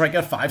 they'll strike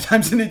out 5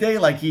 times in a day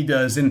like he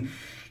does. And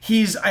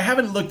I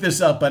haven't looked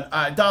this up, but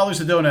dollars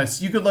to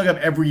donuts, you could look up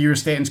every year of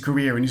Stanton's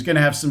career, and he's going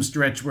to have some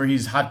stretch where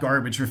he's hot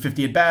garbage for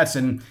 50 at-bats.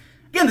 And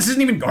again, this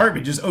isn't even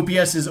garbage. His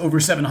OPS is over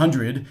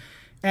 700.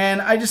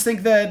 And I just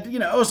think that,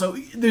 also,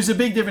 there's a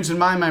big difference in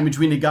my mind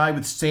between a guy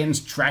with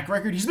Stanton's track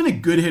record. He's been a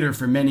good hitter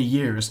for many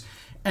years,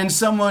 and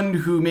someone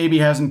who maybe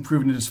hasn't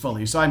proven it as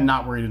fully. So I'm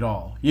not worried at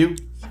all. You?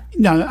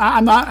 No,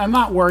 I'm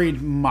not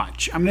worried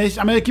much. I'm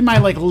gonna give my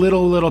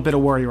little bit of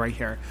worry right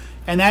here.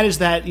 And that is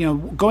that,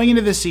 going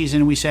into this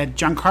season, we said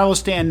Giancarlo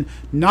Stanton,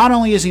 not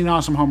only is he an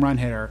awesome home run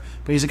hitter,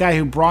 but he's a guy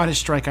who brought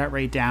his strikeout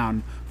rate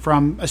down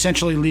from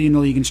essentially leading the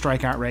league in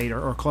strikeout rate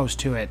or close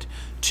to it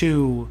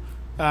to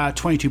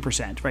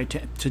 22%, right,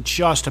 to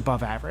just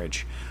above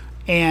average.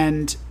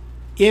 And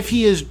if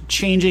he is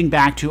changing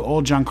back to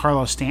old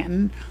Giancarlo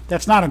Stanton,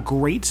 that's not a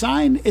great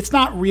sign. It's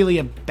not really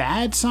a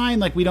bad sign.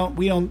 Like we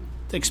don't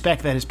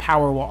expect that his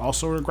power will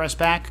also regress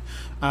back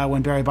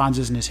when Barry Bonds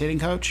isn't his hitting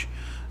coach.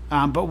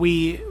 But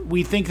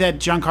we think that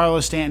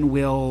Giancarlo Stanton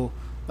will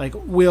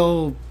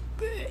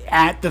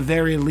at the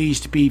very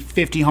least be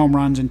 50 home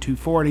runs and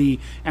 240,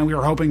 and we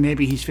were hoping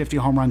maybe he's 50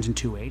 home runs and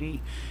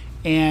 280.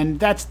 And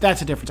that's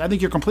a difference. I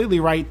think you're completely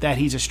right that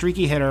he's a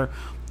streaky hitter.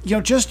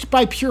 Just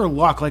by pure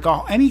luck,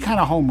 any kind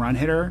of home run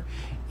hitter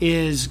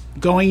is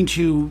going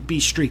to be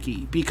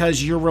streaky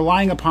because you're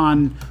relying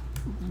upon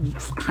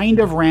kind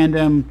of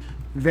random,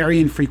 very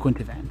infrequent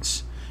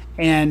events.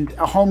 And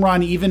a home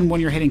run, even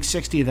when you're hitting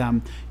 60 of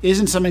them,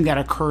 isn't something that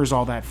occurs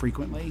all that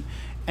frequently.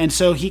 And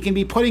so he can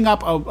be putting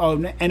up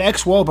an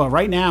ex-WOBA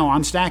right now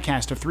on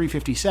StatCast of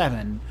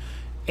 357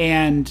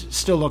 and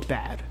still look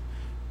bad.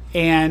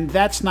 And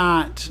that's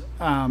not,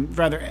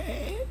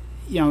 that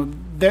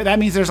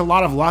means there's a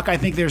lot of luck. I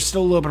think there's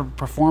still a little bit of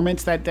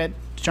performance that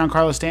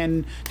Giancarlo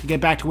Stanton, to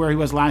get back to where he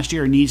was last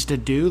year, needs to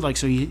do.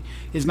 So he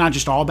is not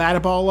just all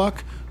batted ball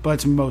luck, but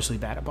it's mostly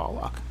batted ball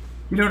luck.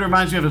 You know what it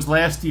reminds me of is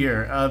last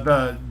year.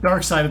 The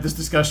dark side of this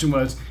discussion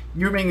was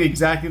you're making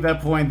exactly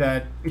that point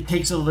that it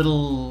takes a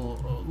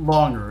little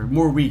longer,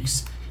 more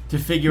weeks to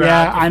figure out.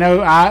 Yeah, I know.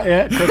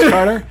 Chris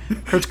Carter.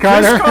 Chris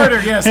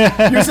Carter, yes.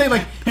 You're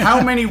saying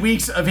how many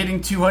weeks of hitting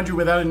 200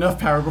 without enough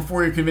power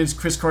before you're convinced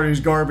Chris Carter is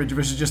garbage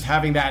versus just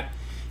having that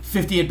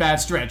 50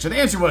 at-bat stretch. And the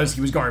answer was he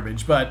was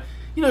garbage. But,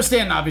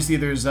 Stanton, obviously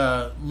there's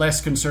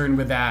less concern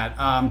with that.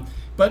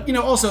 But,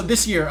 also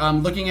this year,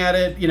 looking at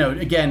it,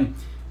 again,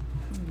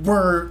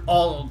 we're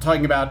all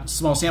talking about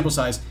small sample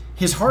size.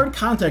 His hard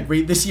contact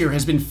rate this year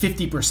has been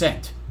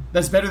 50%.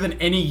 That's better than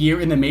any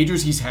year in the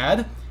majors he's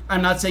had.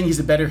 I'm not saying he's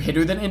a better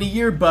hitter than any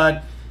year,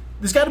 but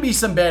there's got to be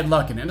some bad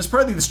luck in it. And it's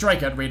partly the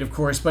strikeout rate, of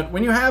course, but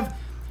when you're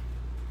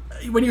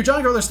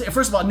Giancarlo Stanton,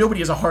 first of all,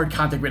 nobody has a hard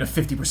contact rate of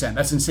 50%.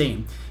 That's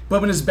insane.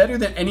 But when it's better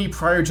than any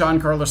prior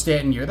Giancarlo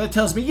Stanton year, that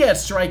tells me, yeah,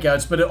 it's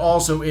strikeouts, but it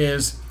also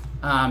is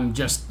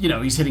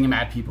he's hitting them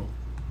at people.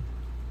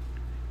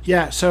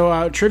 Yeah,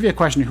 so trivia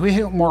question. Who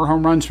hit more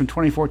home runs from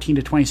 2014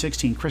 to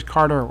 2016, Chris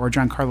Carter or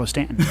Giancarlo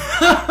Stanton?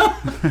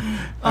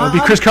 That would be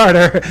Chris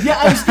Carter. Yeah,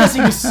 I was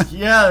guessing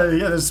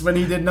this when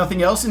he did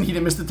nothing else and he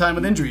didn't miss the time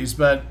with injuries.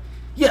 But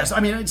yes, I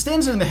mean, it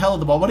stands in the hell of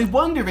the ball. What I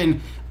wonder,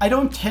 and I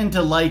don't tend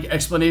to like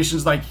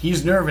explanations like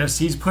he's nervous,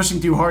 he's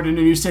pushing too hard in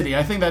a new city.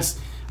 I think that's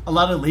a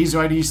lot of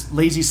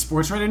lazy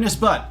sports writerness.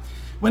 But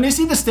when I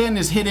see the Stanton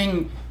is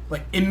hitting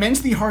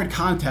immensely hard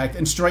contact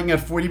and striking out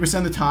 40%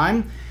 of the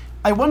time,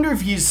 I wonder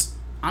if he's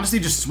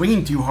honestly just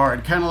swinging too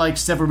hard, kind of like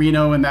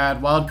Severino in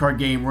that wild card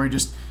game where he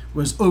just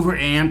was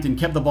overamped and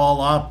kept the ball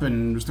up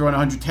and was throwing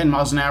 110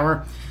 miles an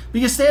hour.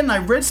 Because Stanton, I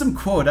read some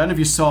quote, I don't know if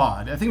you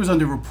saw it, I think it was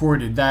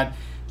underreported, that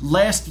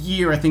last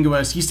year, I think it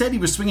was, he said he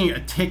was swinging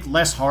a tick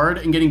less hard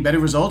and getting better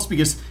results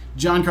because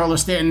Giancarlo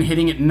Stanton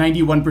hitting at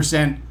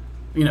 91%,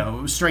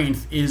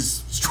 strength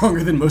is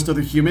stronger than most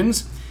other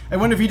humans. I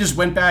wonder if he just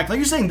went back, like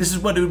you're saying, this is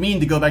what it would mean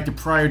to go back to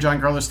prior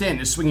Giancarlo Stanton,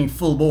 is swinging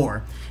full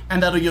bore,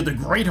 and that'll yield a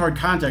great hard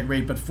contact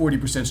rate, but 40%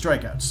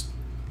 strikeouts.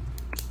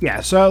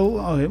 Yeah, so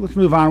okay, let's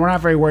move on. We're not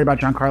very worried about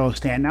Giancarlo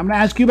Stanton. I'm going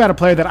to ask you about a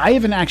player that I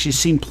haven't actually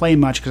seen play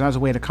much because I was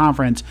away at a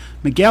conference,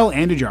 Miguel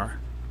Andujar.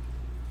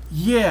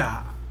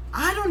 Yeah,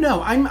 I don't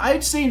know.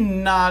 I'd say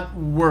not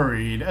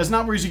worried. As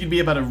not worried as you could be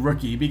about a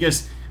rookie,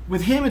 because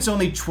with him it's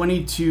only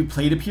 22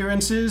 plate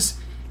appearances,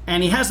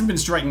 and he hasn't been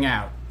striking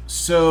out.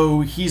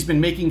 So he's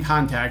been making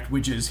contact,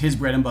 which is his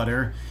bread and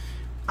butter.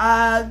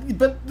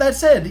 But that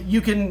said,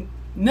 you can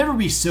never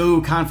be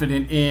so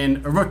confident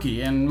in a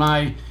rookie. And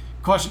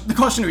the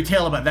cautionary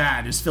tale about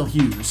that is Phil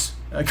Hughes.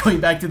 Going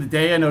back to the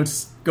day, I know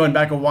it's going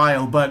back a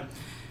while, but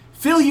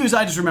Phil Hughes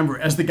I just remember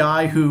as the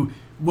guy who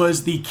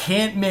was the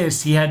can't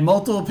miss. He had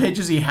multiple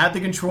pitches, he had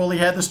the control, he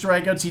had the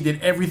strikeouts, he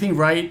did everything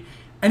right,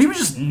 and he was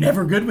just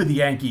never good with the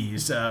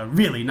Yankees,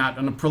 really, not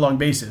on a prolonged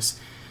basis.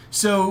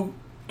 So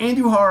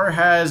Andujar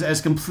has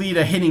as complete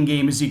a hitting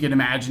game as you can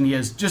imagine. He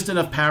has just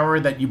enough power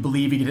that you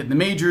believe he can hit in the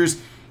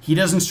majors. He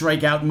doesn't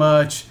strike out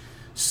much.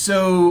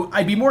 So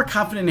I'd be more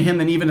confident in him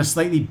than even a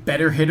slightly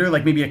better hitter,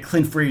 like maybe a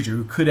Clint Frazier,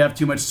 who could have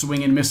too much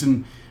swing and miss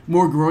and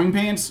more growing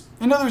pains.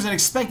 In other words, I'd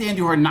expect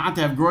Andujar not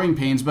to have growing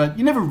pains, but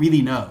you never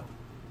really know.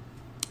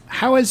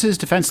 How has his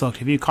defense looked?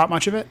 Have you caught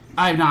much of it?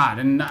 I've not,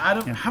 and I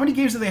don't. Yeah. How many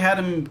games have they had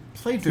him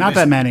played through? Not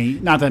that many.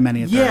 Not that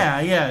many.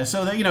 Yeah.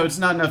 So that, it's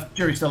not enough.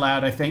 Jury's still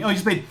out, I think. Oh,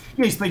 he's played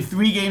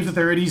 3 games with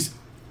 30s.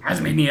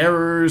 Hasn't made any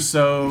errors.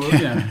 So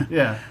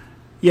yeah.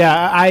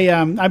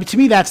 Yeah. To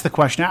me, that's the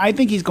question. I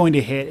think he's going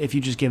to hit if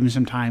you just give him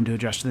some time to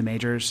adjust to the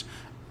majors.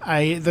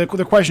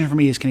 The question for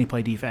me is, can he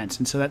play defense?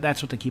 And so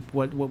that's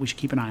what we should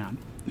keep an eye on.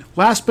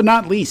 Last but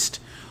not least.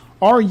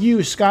 Are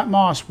you, Scott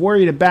Moss,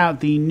 worried about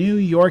the New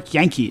York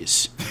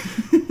Yankees?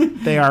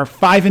 They are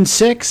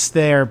 5-6.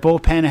 Their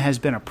bullpen has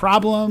been a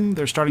problem.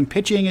 Their starting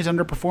pitching has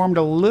underperformed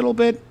a little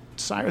bit,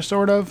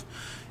 sort of,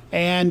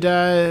 and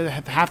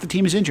half the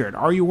team is injured.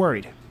 Are you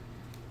worried?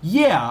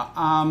 Yeah,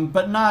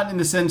 but not in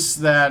the sense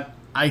that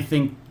I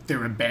think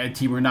they're a bad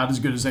team or not as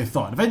good as I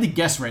thought. If I had to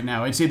guess right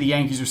now, I'd say the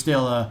Yankees are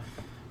still,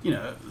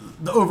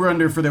 the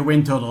over/under for their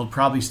win total would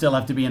probably still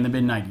have to be in the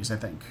mid-90s, I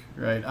think,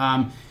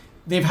 right?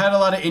 They've had a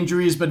lot of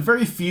injuries, but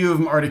very few of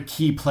them are the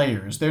key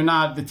players. They're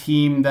not the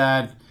team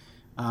that...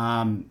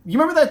 you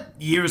remember that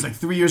year, it was like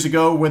 3 years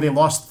ago, where they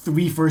lost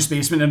 3 first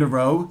basemen in a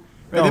row?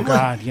 Right? Oh,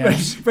 God,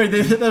 yes. Right,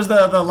 that was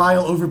the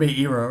Lyle Overbay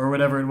era, or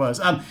whatever it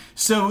was.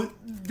 So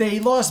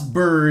they lost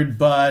Bird,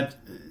 but,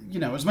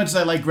 as much as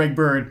I like Greg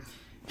Bird,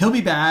 he'll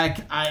be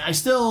back. I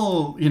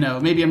still,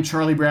 maybe I'm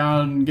Charlie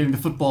Brown getting the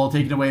football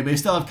taken away, but I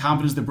still have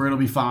confidence that Bird will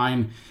be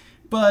fine.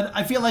 But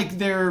I feel like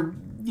they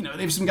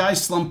have some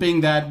guys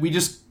slumping that we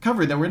just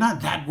covered that we're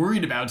not that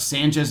worried about,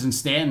 Sanchez and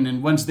Stanton,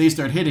 and once they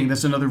start hitting,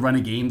 that's another run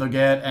a game they'll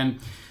get.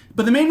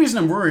 But the main reason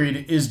I'm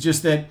worried is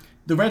just that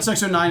the Red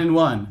Sox are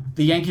 9-1,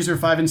 the Yankees are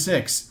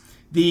 5-6.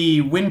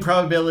 The win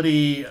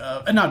probability,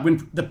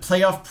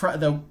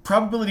 the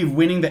probability of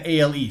winning the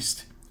AL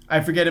East.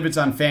 I forget if it's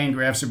on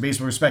Fangraphs or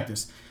Baseball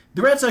Prospectus.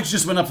 The Red Sox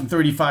just went up from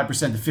 35%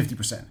 to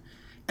 50%,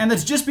 and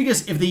that's just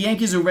because if the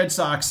Yankees or Red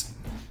Sox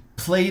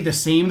play the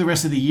same the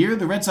rest of the year,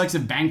 the Red Sox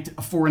have banked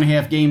a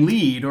 4.5 game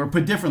lead. Or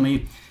put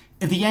differently,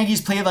 if the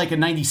Yankees play like a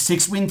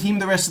 96 win team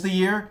the rest of the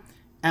year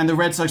and the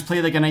Red Sox play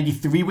like a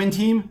 93 win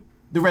team,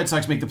 the Red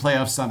Sox make the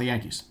playoffs, not the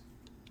Yankees.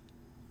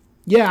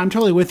 Yeah, I'm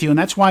totally with you, and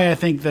that's why I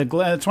think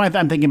that's why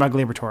I'm thinking about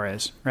Gleyber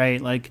Torres,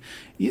 right? Like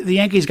the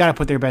Yankees got to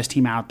put their best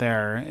team out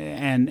there,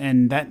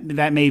 and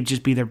that may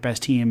just be their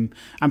best team.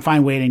 I'm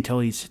fine waiting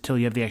till you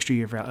have the extra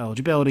year for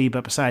eligibility,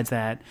 but besides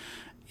that,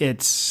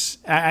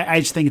 I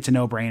just think it's a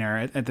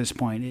no-brainer at this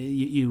point.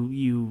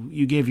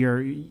 You give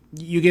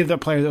the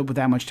player with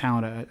that much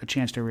talent a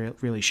chance to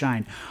really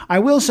shine. I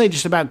will say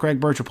just about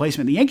Greg Bird's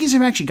replacement, the Yankees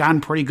have actually gotten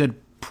pretty good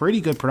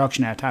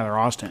production out of Tyler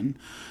Austin.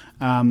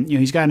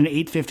 He's got an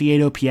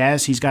 858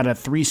 OPS. He's got a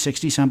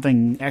 360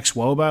 something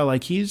xWOBA.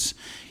 Like he's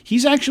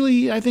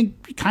actually, I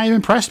think, kind of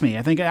impressed me.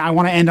 I think I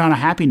want to end on a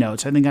happy note.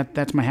 So I think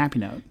that's my happy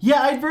note.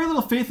 Yeah, I had very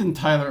little faith in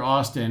Tyler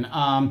Austin.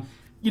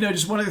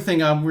 Just one other thing.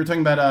 We were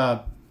talking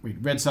about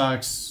Red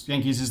Sox,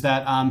 Yankees, is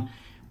that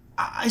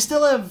I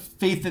still have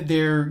faith that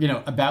they're,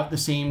 about the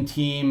same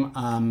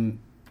team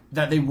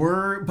that they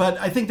were. But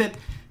I think that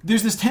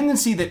there's this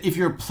tendency that if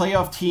you're a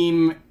playoff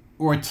team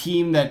or a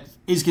team that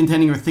is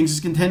contending or thinks is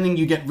contending,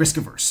 you get risk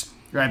averse,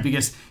 right?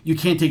 Because you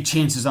can't take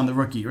chances on the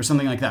rookie or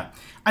something like that.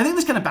 I think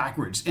that's kind of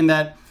backwards in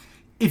that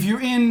if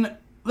you're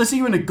let's say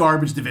you're in a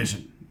garbage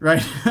division,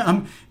 right?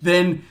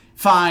 Then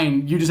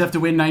fine, you just have to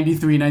win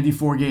 93,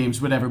 94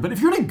 games, whatever. But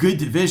if you're in a good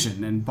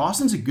division, and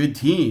Boston's a good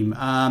team,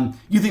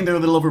 you think they're a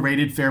little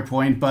overrated, fair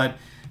point, but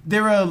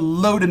they're a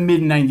low to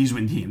mid-90s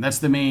win team. That's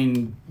the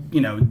main,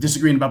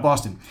 disagreeing about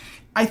Boston.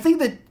 I think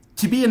that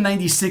to be a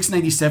 96,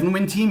 97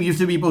 win team, you have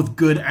to be both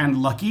good and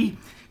lucky.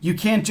 You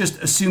can't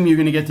just assume you're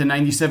going to get to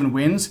 97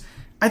 wins.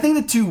 I think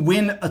that to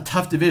win a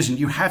tough division,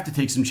 you have to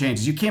take some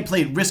chances. You can't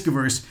play it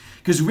risk-averse,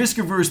 because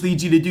risk-averse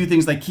leads you to do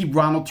things like keep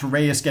Ronald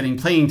Torreyes getting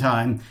playing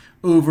time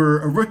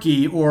over a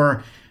rookie,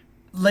 or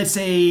let's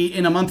say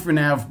in a month from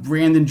now, if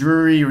Brandon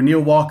Drury or Neil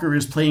Walker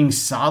is playing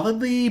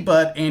solidly,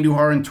 but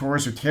Andujar and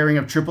Torres are tearing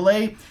up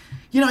AAA,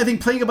 I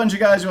think playing a bunch of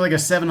guys who are like a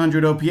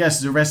 700 OPS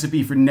is a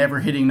recipe for never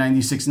hitting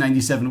 96,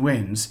 97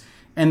 wins.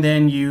 And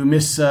then you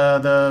miss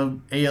the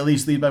AL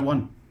East lead by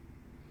 1.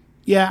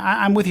 Yeah,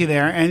 I'm with you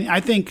there. And I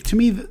think, to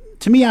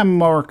me, I'm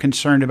more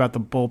concerned about the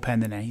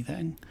bullpen than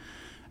anything.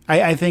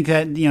 I think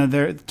that,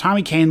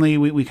 Tommy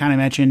Kahnle, we kind of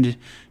mentioned,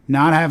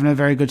 not having a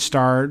very good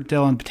start.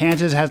 Dylan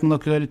Betances hasn't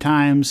looked good at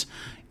times.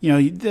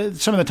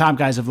 Some of the top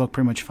guys have looked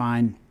pretty much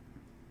fine.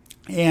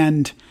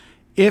 And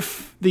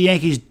if the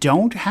Yankees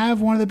don't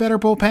have one of the better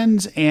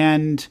bullpens,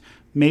 and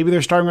maybe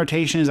their starting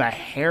rotation is a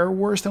hair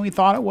worse than we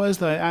thought it was,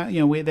 they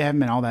haven't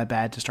been all that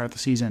bad to start the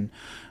season.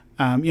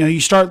 You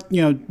start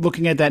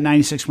looking at that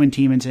 96 win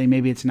team and saying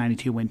maybe it's a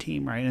 92 win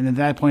team, right? And at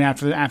that point,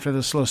 after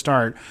the slow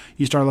start,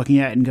 you start looking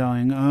at it and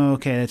going, oh,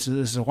 okay, this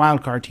is a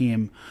wild card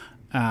team.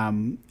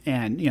 And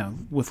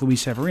with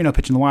Luis Severino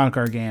pitching the wild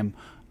card game,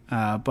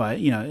 but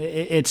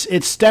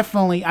it's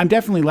definitely, I'm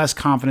definitely less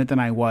confident than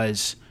I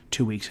was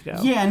 2 weeks ago.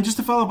 Yeah, and just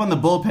to follow up on the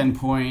bullpen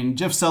point,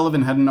 Jeff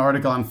Sullivan had an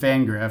article on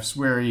Fangraphs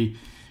where he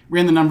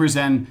ran the numbers,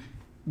 and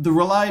the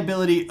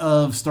reliability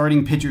of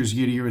starting pitchers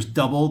year to year is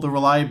double the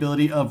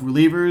reliability of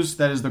relievers.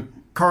 That is, the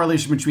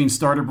correlation between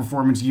starter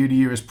performance year to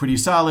year is pretty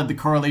solid. The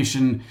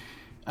correlation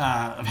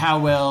of how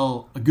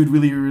well a good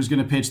reliever is going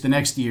to pitch the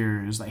next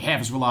year is like half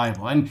as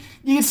reliable. And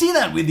you can see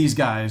that with these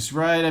guys,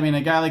 right? I mean,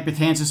 a guy like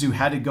Betances, who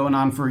had it going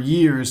on for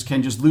years,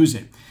 can just lose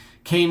it.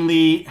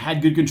 Kahnle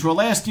had good control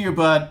last year,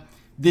 but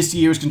this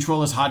year's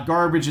control is hot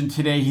garbage, and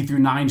today he threw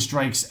 9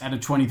 strikes out of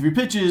 23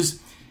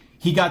 pitches.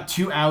 He got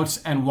 2 outs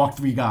and walked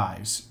 3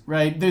 guys,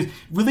 right? The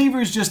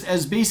relievers, just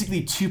as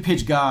basically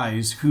 2-pitch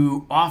guys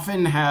who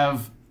often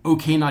have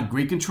okay, not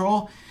great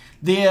control,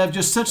 they have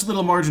just such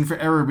little margin for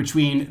error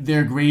between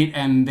their great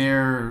and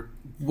their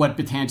what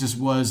Betances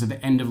was at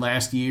the end of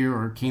last year,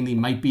 or Kahnle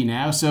might be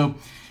now. So,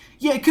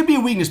 yeah, it could be a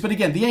weakness. But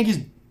again, the Yankees,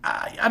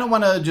 I don't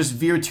want to just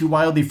veer too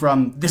wildly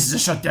from this is a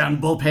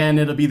shutdown bullpen,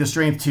 it'll be the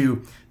strength,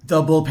 to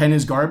the bullpen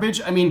is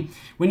garbage. I mean,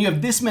 when you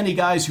have this many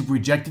guys who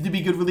projected to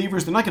be good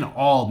relievers, they're not going to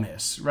all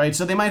miss, right?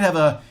 So they might have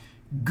a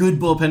good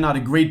bullpen, not a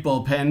great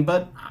bullpen,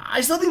 but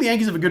I still think the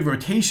Yankees have a good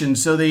rotation,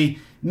 so they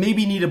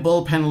maybe need a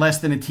bullpen less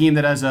than a team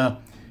that has a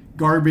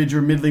garbage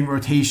or middling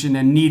rotation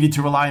and needed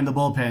to rely on the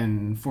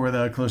bullpen for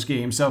the close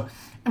game. So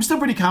I'm still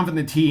pretty confident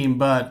in the team,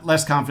 but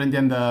less confident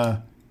in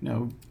the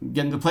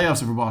getting the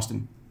playoffs over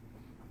Boston.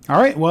 All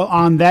right. Well,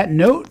 on that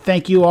note,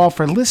 thank you all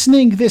for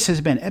listening. This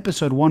has been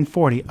episode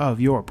 140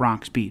 of your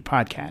Bronx Beat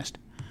podcast.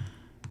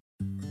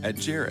 At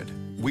Jared,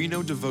 we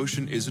know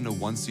devotion isn't a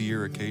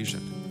once-a-year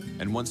occasion.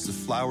 And once the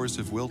flowers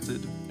have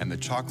wilted and the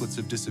chocolates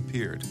have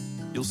disappeared,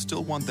 you'll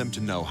still want them to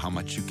know how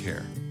much you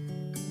care.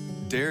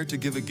 Dare to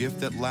give a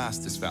gift that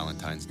lasts this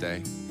Valentine's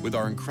Day with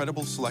our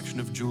incredible selection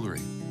of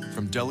jewelry.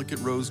 From delicate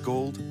rose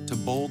gold to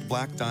bold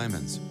black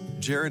diamonds,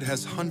 Jared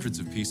has hundreds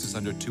of pieces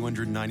under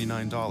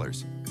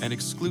 $299 and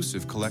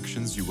exclusive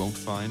collections you won't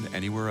find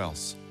anywhere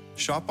else.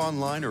 Shop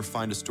online or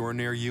find a store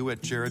near you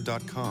at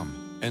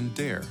jared.com and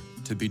dare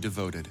to be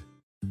devoted.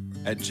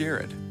 At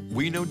Jared,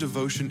 we know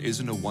devotion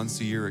isn't a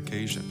once-a-year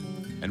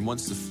occasion, and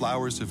once the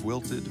flowers have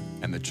wilted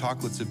and the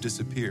chocolates have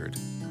disappeared,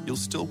 you'll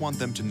still want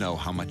them to know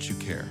how much you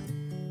care.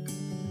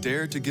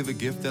 Dare to give a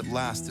gift that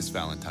lasts this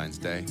Valentine's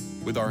Day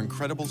with our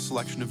incredible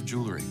selection of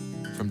jewelry.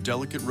 From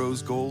delicate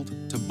rose gold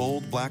to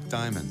bold black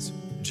diamonds,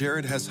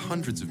 Jared has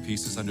hundreds of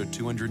pieces under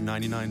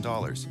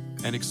 $299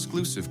 and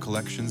exclusive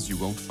collections you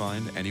won't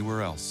find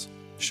anywhere else.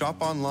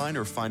 Shop online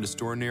or find a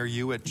store near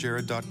you at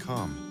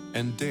jared.com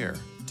and dare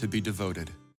to be devoted.